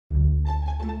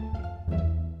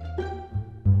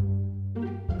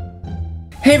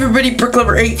Hey everybody,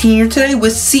 BrickLover18 here today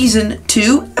with Season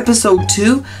 2, Episode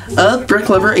 2 of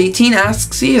BrickLover18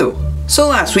 Asks You. So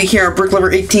last week here on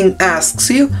BrickLover18 Asks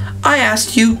You, I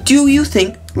asked you, do you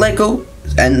think LEGO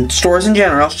and stores in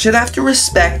general should have to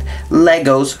respect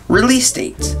LEGO's release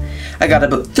dates? I got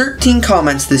about 13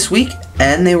 comments this week,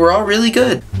 and they were all really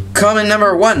good. Comment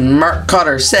number 1, Mark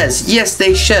Cotter says, yes,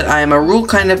 they should. I am a rule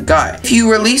kind of guy. If you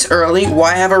release early,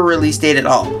 why have a release date at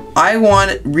all? I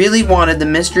really wanted the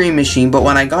mystery machine, but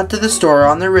when I got to the store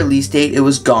on the release date, it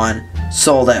was gone.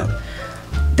 Sold out.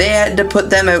 They had to put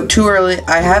them out too early.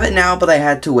 I have it now, but I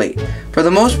had to wait. For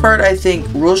the most part, I think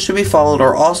rules should be followed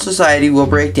or all society will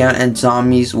break down and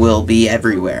zombies will be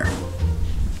everywhere.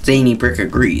 Zany Brick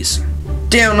agrees.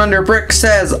 Down Under Brick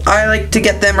says, I like to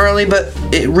get them early, but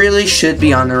it really should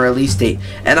be on the release date.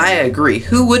 And I agree.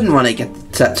 Who wouldn't want to get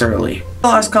the sets early? The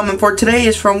last comment for today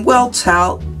is from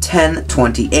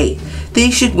WellTal1028.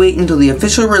 They should wait until the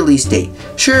official release date.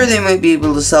 Sure, they might be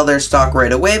able to sell their stock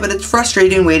right away, but it's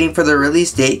frustrating waiting for the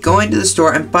release date, going to the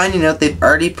store and finding out they've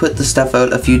already put the stuff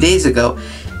out a few days ago,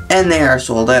 and they are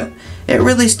sold out. It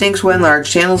really stinks when large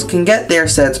channels can get their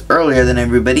sets earlier than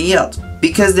everybody else,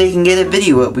 because they can get a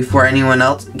video out before anyone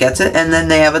else gets it, and then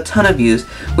they have a ton of views,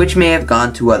 which may have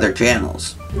gone to other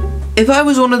channels. If I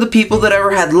was one of the people that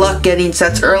ever had luck getting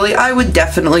sets early, I would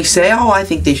definitely say, oh, I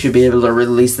think they should be able to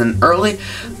release them early.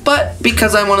 But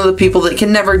because I'm one of the people that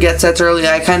can never get sets early,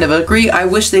 I kind of agree. I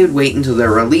wish they would wait until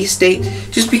their release date,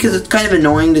 just because it's kind of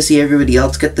annoying to see everybody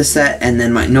else get the set, and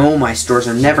then my stores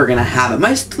are never gonna have it.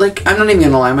 I'm not even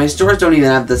gonna lie, my stores don't even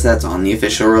have the sets on the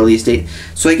official release date,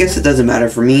 so I guess it doesn't matter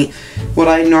for me. What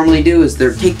I normally do is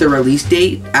take the release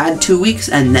date, add 2 weeks,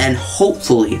 and then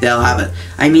hopefully they'll have it.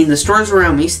 I mean, the stores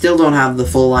around me still don't have the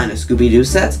full line of Scooby-Doo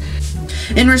sets.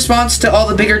 In response to all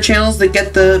the bigger channels that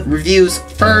get the reviews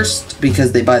first,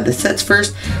 because they buy the sets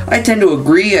first, I tend to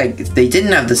agree. If they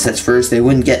didn't have the sets first, they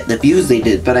wouldn't get the views they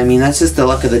did. But I mean, that's just the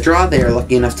luck of the draw. They are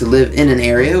lucky enough to live in an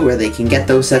area where they can get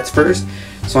those sets first.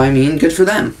 So I mean, good for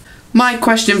them. My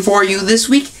question for you this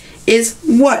week is,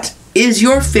 what is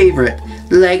your favorite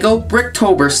LEGO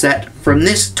Bricktober set from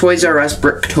this Toys R Us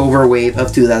Bricktober wave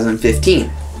of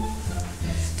 2015?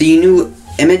 The new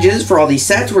images for all these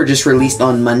sets were just released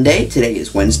on Monday. Today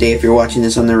is Wednesday if you're watching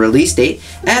this on the release date,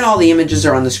 and all the images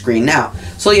are on the screen now.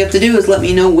 So all you have to do is let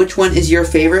me know which one is your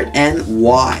favorite and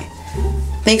why.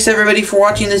 Thanks everybody for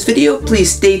watching this video.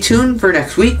 Please stay tuned for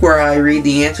next week where I read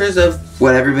the answers of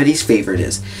what everybody's favorite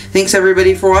is. Thanks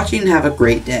everybody for watching and have a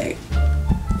great day.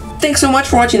 Thanks so much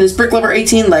for watching this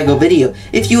BrickLover18 LEGO video.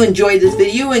 If you enjoyed this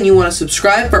video and you want to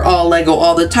subscribe for all LEGO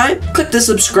all the time, click the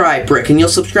subscribe brick and you'll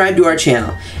subscribe to our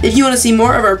channel. If you want to see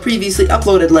more of our previously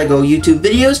uploaded LEGO YouTube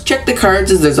videos, check the cards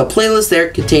as there's a playlist there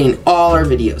containing all our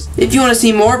videos. If you want to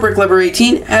see more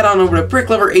BrickLover18, head on over to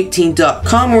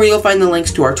BrickLover18.com where you'll find the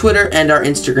links to our Twitter and our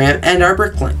Instagram and our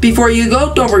BrickLink. Before you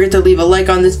go, don't forget to leave a like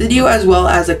on this video as well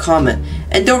as a comment.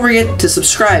 And don't forget to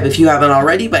subscribe if you haven't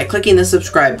already by clicking the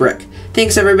subscribe brick.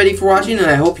 Thanks everybody for watching, and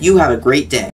I hope you have a great day.